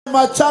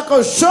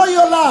Machako, show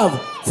your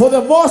love for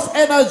the most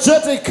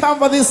energetic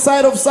camper this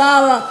side of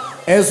Sahara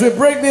as we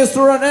bring this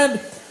to an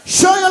end.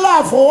 Show your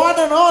love for one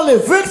and only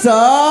Victor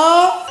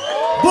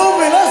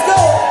Mbuvi. Let's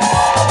go.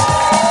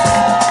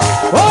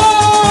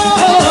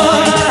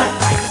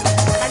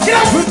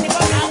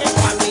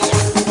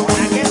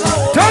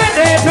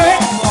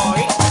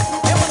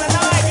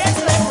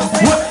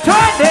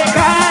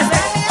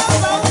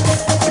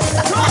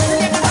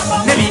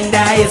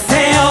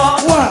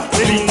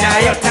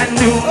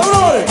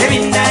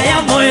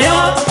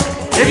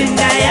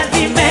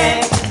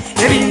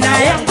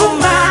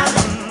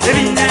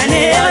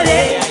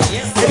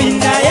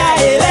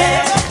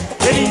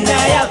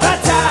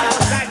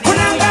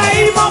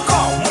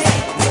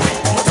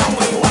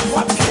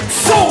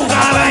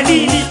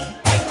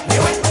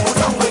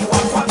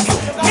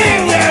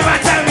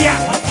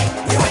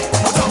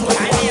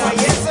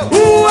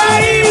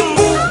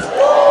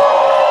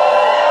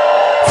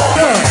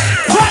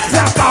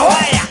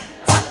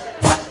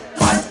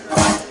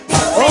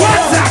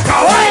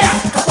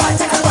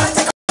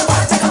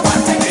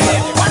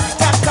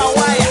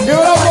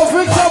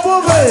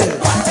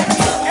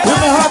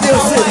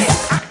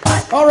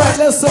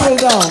 Let's settle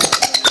down.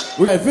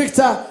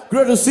 Victor,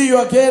 great to see you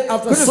again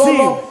after so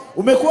long.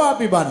 Umekuwa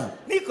wapi bana?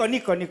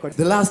 Niko.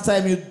 The last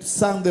time you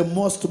sang the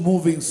most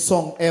moving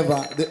song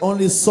ever, the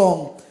only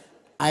song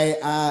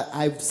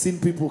I've seen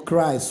people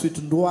cry, Sweet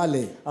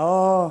Ndwale.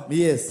 Oh.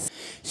 Yes.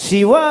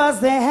 She was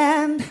the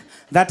hand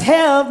that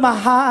held my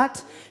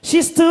heart.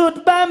 She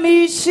stood by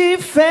me, she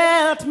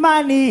felt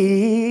my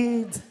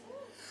needs.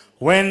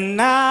 When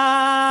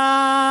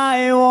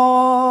I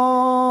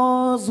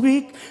was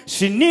weak,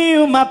 she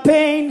knew my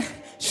pain,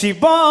 she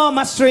bore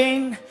my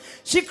strain.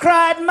 She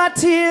cried my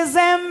tears,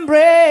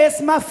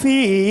 embraced my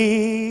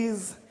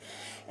fears,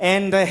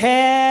 and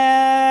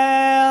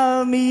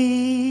held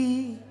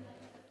me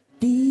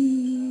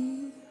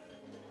deep.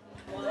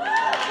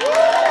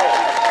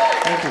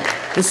 Thank you.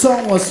 The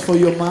song was for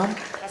your mom?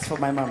 That's for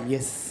my mom,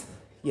 yes.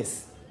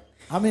 Yes.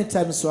 How many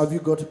times have you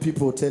got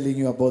people telling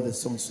you about the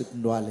song Sweet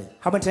Ndwale?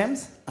 How many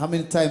times? How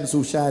many times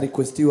usha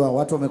requestiwa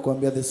watu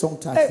wamekuambia the song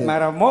touch them?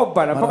 Mara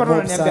moba na paka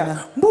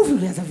unaniambia Mbuvi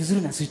ulianza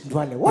vizuri na Sweet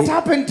Ndwale. What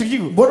happened to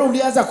you? Mbona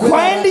ulianza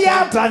kwa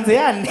India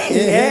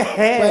Tanzania?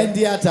 Kwa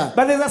India hata.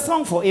 But there's a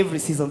song for every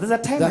season. There's a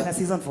time and a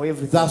season for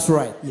everything. That's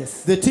right.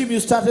 Yes. The team you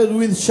started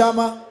with,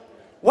 Shama.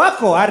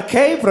 Wako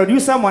RK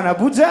producer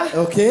Mwanabuja.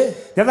 Okay.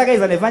 The other guy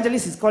is an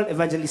evangelist. He's called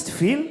Evangelist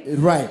Phil.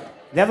 Right.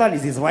 The other one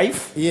is his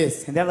wife.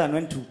 Yes. And the other one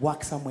went to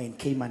work somewhere in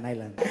Cayman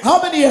Island.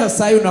 How many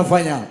years are you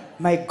unafanya?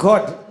 My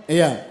God.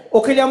 Yeah.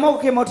 Okeliamoko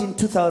came out in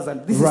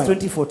 2000. This right. is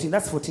 2014.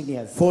 That's 14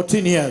 years.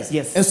 14 years.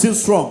 Yes. And still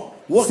strong.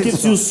 What still keeps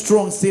strong. you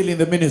strong still in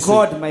the ministry?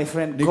 God, my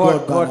friend.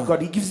 God.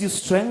 He gives you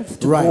strength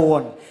to right. go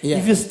on. Yeah.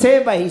 If you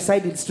stay by his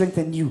side, he'll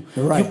strengthen you.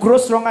 Right. You grow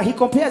stronger. He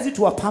compares you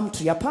to a palm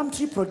tree. A palm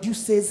tree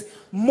produces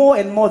more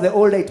and more the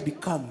older it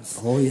becomes.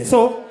 Oh, yeah.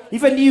 So,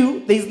 even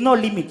you, there is no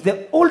limit.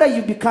 The older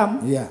you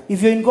become, yeah.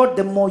 if you're in God,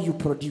 the more you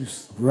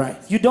produce. Right.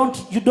 You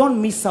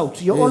don't miss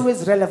out. You're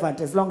always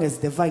relevant as long as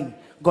the vine,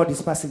 God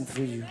is passing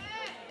through you.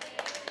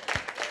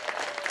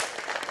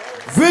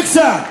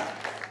 Victor!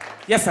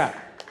 Yes, sir.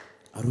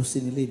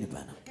 Arusi ni lini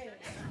bana?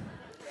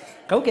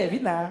 Kauke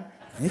vina.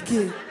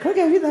 Eki.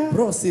 Kauke vina.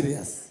 Bro,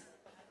 serious.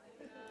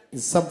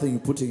 It's something you're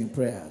putting in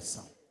prayer.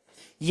 So.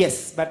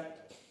 Yes,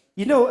 but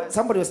you know,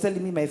 somebody was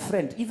telling me, my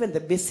friend, even the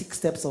basic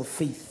steps of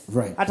faith.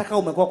 Right. Ataka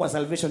umekuwa kwa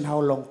salvation, how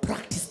long?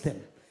 Practice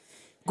them.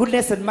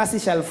 Goodness and mercy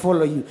shall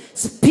follow you.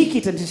 Speak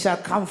it and it shall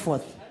come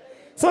forth.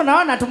 So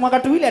naona tumwaka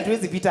tuwili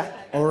hatuwezi pita.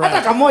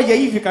 Hata kamoja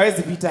hivi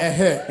kawezi pita.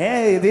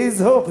 Hey, there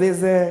is hope. There's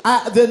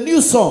the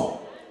new song.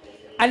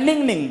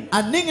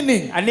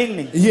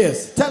 Aning'iningi'nin.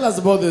 Yes. Tell us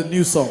about the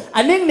new song.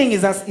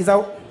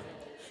 Aning'iningi'nin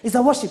is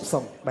a worship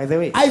song, by the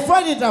way. I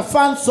find it a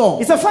fun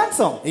song. It's a fun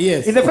song.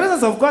 Yes. In the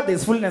presence of God,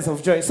 there's fullness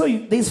of joy. So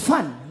there's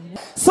fun.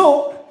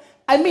 So,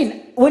 I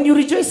mean, when you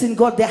rejoice in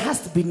God, there has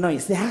to be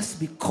noise. There has to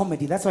be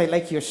comedy. That's why I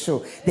like your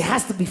show. There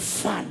has to be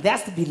fun. There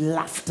has to be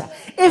laughter.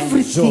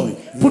 Everything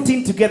put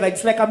in together.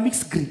 It's like a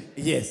mixed grill.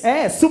 Yes.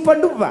 Super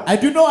duper. I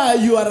do know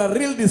you are a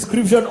real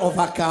description of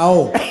a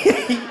cow.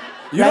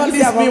 You don't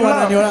miss me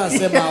when you're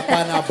saying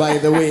by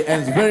the way,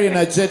 and it's very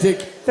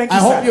energetic. Thank you, I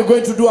hope you're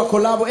going to do a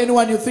collab.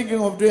 Anyone you're thinking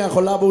of doing a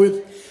collab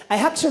with? I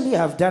actually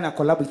have done a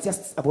collab. It's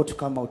just about to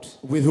come out.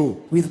 With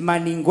who? With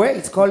Maningwe.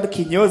 It's called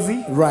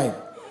Kinyozi. Right.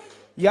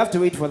 You have to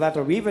wait for that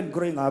one. We're even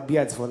growing our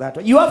beards for that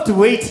one. You have to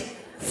wait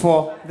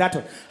for that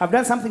one. I've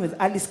done something with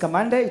Alice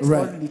Commander. It's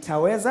called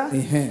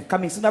Nitaweza.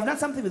 Coming soon. I've done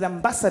something with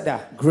Ambassador.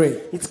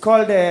 Great. It's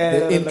called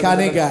the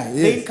Inkanega.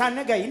 The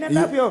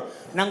Inkanega.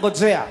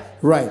 Nangojea.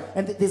 Right.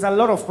 And there's a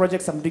lot of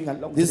projects I'm doing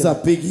along. This is a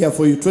big year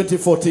for you,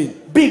 2014.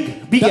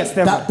 Biggest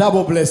ever.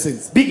 Double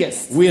blessings.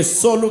 Biggest. We are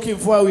so looking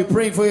forward. We're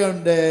praying for you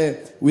and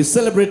we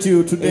celebrate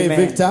you today, Amen.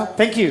 Victor.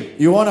 Thank you.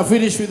 You want to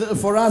finish with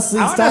for us?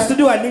 I want us to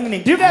do a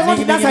ning-ning. Do you guys want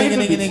to dance a little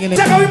bit?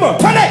 Check out Wimbo.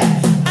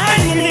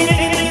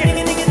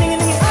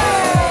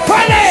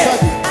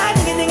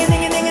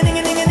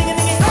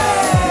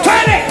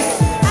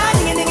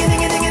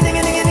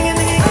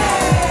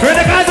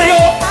 Twende kazi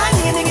yo.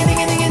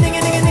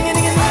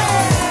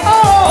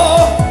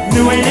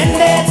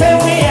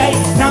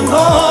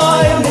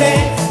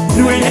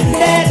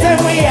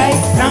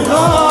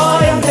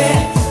 Oyonge,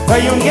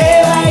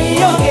 oyongela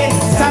iyonge,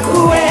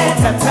 takue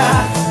tata.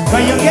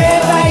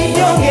 Oyongela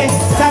iyonge,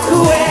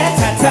 takue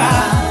tata.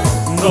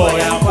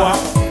 Ngoya kwa,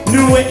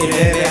 nuwe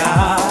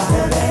ilelea.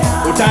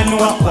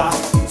 Utanua kwa,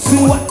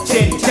 suwa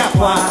cheni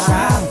chakwa.